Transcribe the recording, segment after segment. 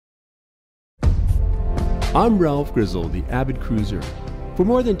I'm Ralph Grizzle, the avid cruiser. For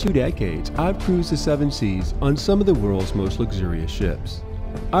more than 2 decades, I've cruised the 7 seas on some of the world's most luxurious ships.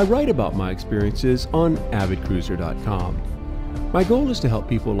 I write about my experiences on avidcruiser.com. My goal is to help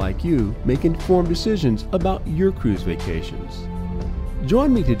people like you make informed decisions about your cruise vacations.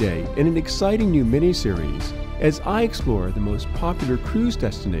 Join me today in an exciting new mini-series as I explore the most popular cruise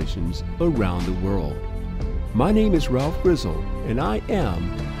destinations around the world. My name is Ralph Grizzle, and I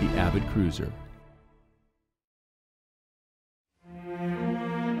am the Avid Cruiser.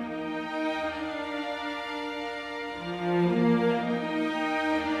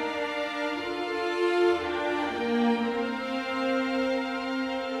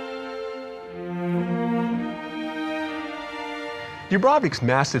 Dubrovnik's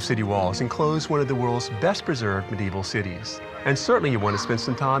massive city walls enclose one of the world's best preserved medieval cities. And certainly you want to spend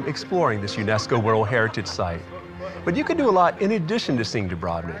some time exploring this UNESCO World Heritage Site. But you can do a lot in addition to seeing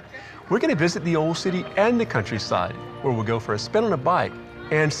Dubrovnik. We're going to visit the old city and the countryside, where we'll go for a spin on a bike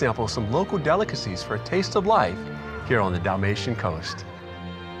and sample some local delicacies for a taste of life here on the Dalmatian coast.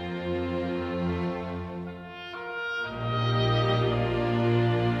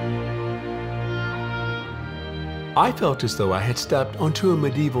 I felt as though I had stepped onto a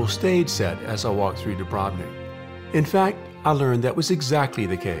medieval stage set as I walked through Dubrovnik. In fact, I learned that was exactly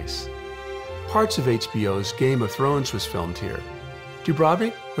the case. Parts of HBO's Game of Thrones was filmed here.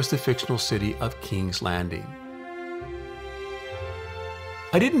 Dubrovnik was the fictional city of King's Landing.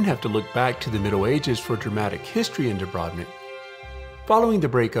 I didn't have to look back to the Middle Ages for dramatic history in Dubrovnik. Following the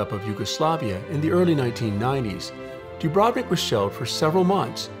breakup of Yugoslavia in the early 1990s, Dubrovnik was shelled for several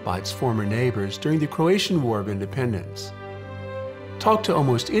months by its former neighbors during the Croatian War of Independence. Talk to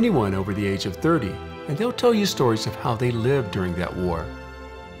almost anyone over the age of 30, and they'll tell you stories of how they lived during that war.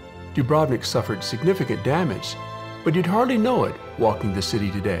 Dubrovnik suffered significant damage, but you'd hardly know it walking the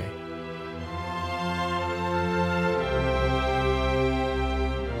city today.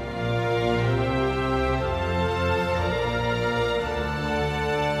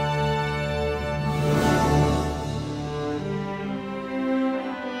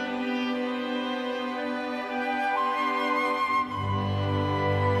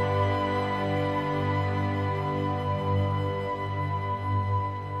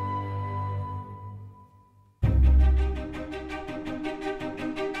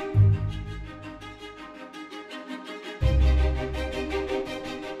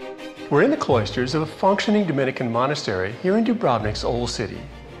 We're in the cloisters of a functioning Dominican monastery here in Dubrovnik's old city.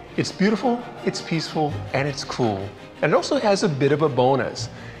 It's beautiful, it's peaceful, and it's cool. And it also has a bit of a bonus,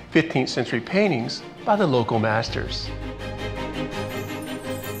 15th century paintings by the local masters.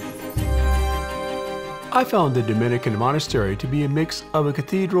 I found the Dominican monastery to be a mix of a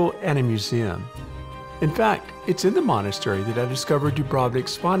cathedral and a museum. In fact, it's in the monastery that I discovered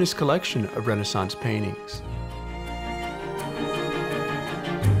Dubrovnik's finest collection of Renaissance paintings.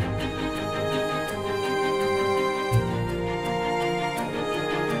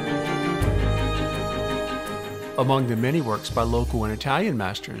 Among the many works by local and Italian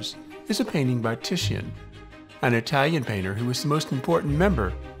masters is a painting by Titian, an Italian painter who was the most important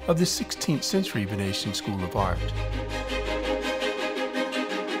member of the 16th century Venetian School of Art.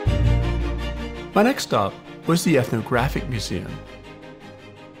 My next stop was the Ethnographic Museum.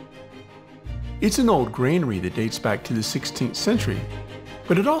 It's an old granary that dates back to the 16th century,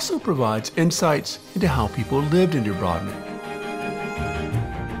 but it also provides insights into how people lived in Dubrovnik.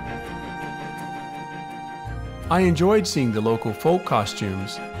 I enjoyed seeing the local folk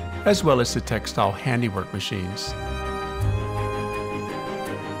costumes, as well as the textile handiwork machines.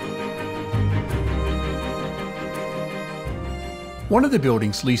 One of the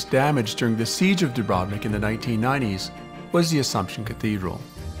buildings least damaged during the siege of Dubrovnik in the 1990s was the Assumption Cathedral.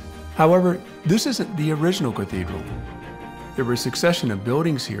 However, this isn't the original cathedral. There were a succession of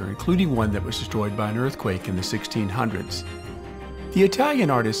buildings here, including one that was destroyed by an earthquake in the 1600s. The Italian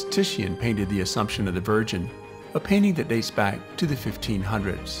artist Titian painted the Assumption of the Virgin, a painting that dates back to the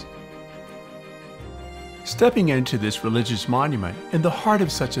 1500s. Stepping into this religious monument in the heart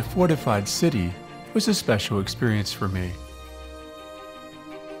of such a fortified city was a special experience for me.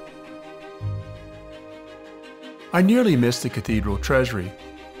 I nearly missed the cathedral treasury,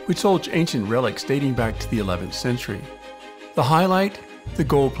 which holds ancient relics dating back to the 11th century. The highlight, the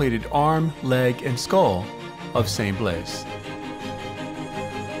gold-plated arm, leg, and skull of Saint Blaise.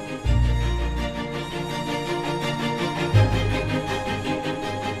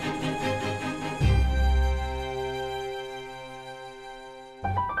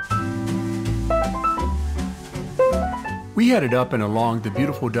 We headed up and along the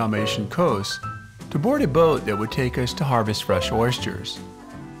beautiful Dalmatian coast to board a boat that would take us to harvest fresh oysters.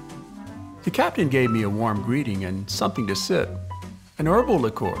 The captain gave me a warm greeting and something to sip, an herbal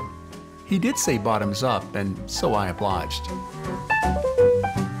liqueur. He did say bottoms up, and so I obliged.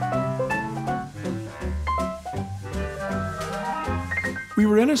 We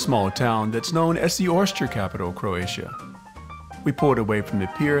were in a small town that's known as the oyster capital of Croatia. We pulled away from the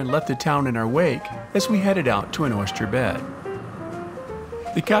pier and left the town in our wake as we headed out to an oyster bed.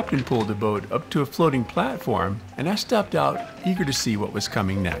 The captain pulled the boat up to a floating platform, and I stepped out, eager to see what was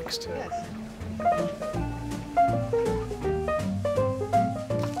coming next.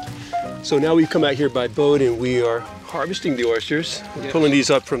 So now we've come out here by boat and we are harvesting the oysters. We're pulling these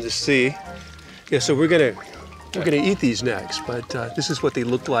up from the sea. Yeah, so we're gonna eat these next, but this is what they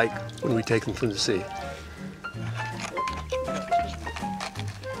look like when we take them from the sea.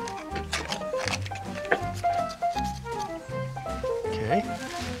 Okay.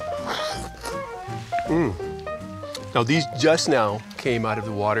 Now these just now came out of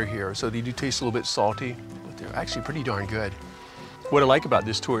the water here, so they do taste a little bit salty, but they're actually pretty darn good. What I like about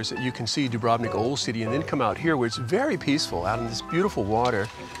this tour is that you can see Dubrovnik Old City and then come out here where it's very peaceful out in this beautiful water.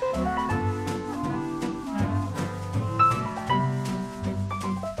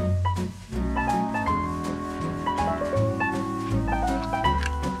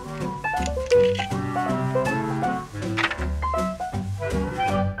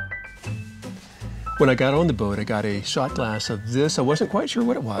 When I got on the boat, I got a shot glass of this. I wasn't quite sure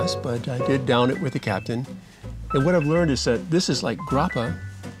what it was, but I did down it with the captain. And what I've learned is that this is like grappa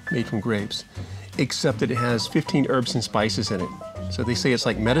made from grapes, except that it has 15 herbs and spices in it. So they say it's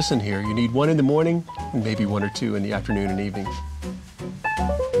like medicine here. You need one in the morning and maybe one or two in the afternoon and evening.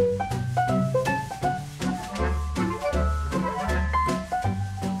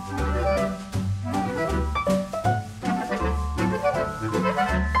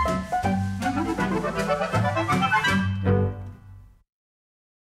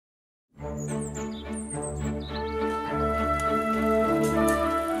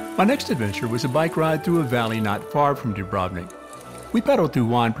 My next adventure was a bike ride through a valley not far from Dubrovnik. We pedaled through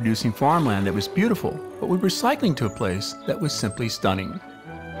wine-producing farmland that was beautiful, but we were cycling to a place that was simply stunning.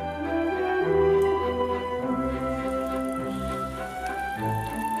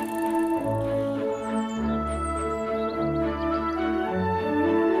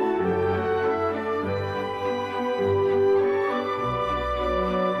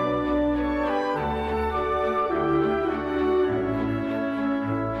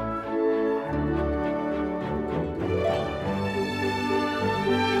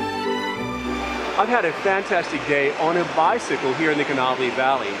 I've had a fantastic day on a bicycle here in the Canale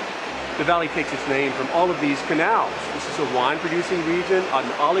Valley. The valley takes its name from all of these canals. This is a wine-producing region,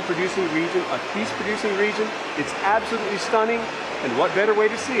 an olive-producing region, a cheese-producing region. It's absolutely stunning, and what better way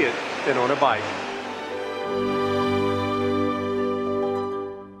to see it than on a bike?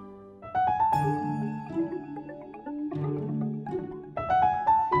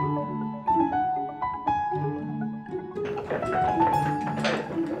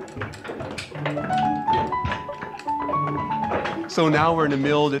 So now we're in a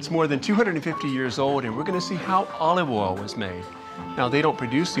mill that's more than 250 years old, and we're going to see how olive oil was made. Now, they don't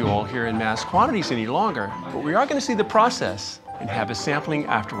produce the oil here in mass quantities any longer, but we are going to see the process and have a sampling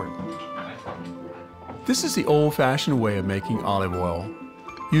afterward. This is the old-fashioned way of making olive oil,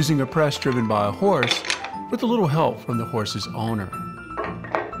 using a press driven by a horse with a little help from the horse's owner.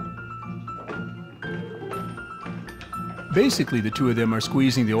 Basically, the two of them are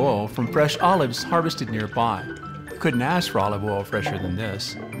squeezing the oil from fresh olives harvested nearby. Couldn't ask for olive oil fresher than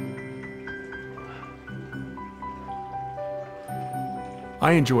this.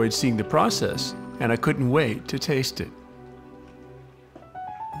 I enjoyed seeing the process, and I couldn't wait to taste it.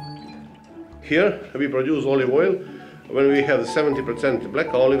 Here we produce olive oil when we have 70%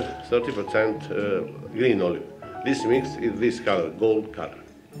 black olive, 30% green olive. This mix is this color, gold color.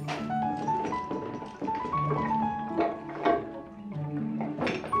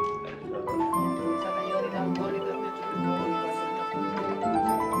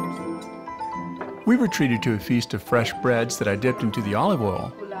 We were treated to a feast of fresh breads that I dipped into the olive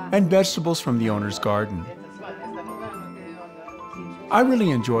oil and vegetables from the owner's garden. I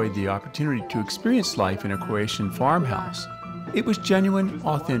really enjoyed the opportunity to experience life in a Croatian farmhouse. It was genuine,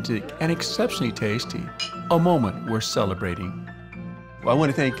 authentic, and exceptionally tasty, a moment worth celebrating. Well, I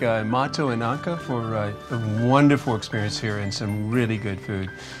want to thank Mato and Anka for a wonderful experience here and some really good food.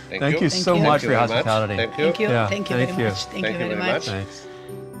 Thank you so much for your hospitality. Thank you. Thank you. Yeah, Thank you thank very you. much. Thank you very much. Thanks.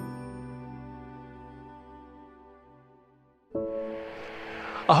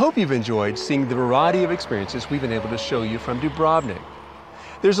 I hope you've enjoyed seeing the variety of experiences we've been able to show you from Dubrovnik.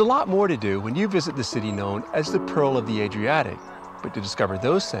 There's a lot more to do when you visit the city known as the Pearl of the Adriatic. but to discover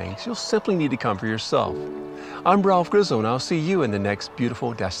those things, you'll simply need to come for yourself. I'm Ralph Grizzle, and I'll see you in the next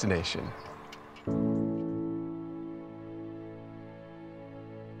beautiful destination.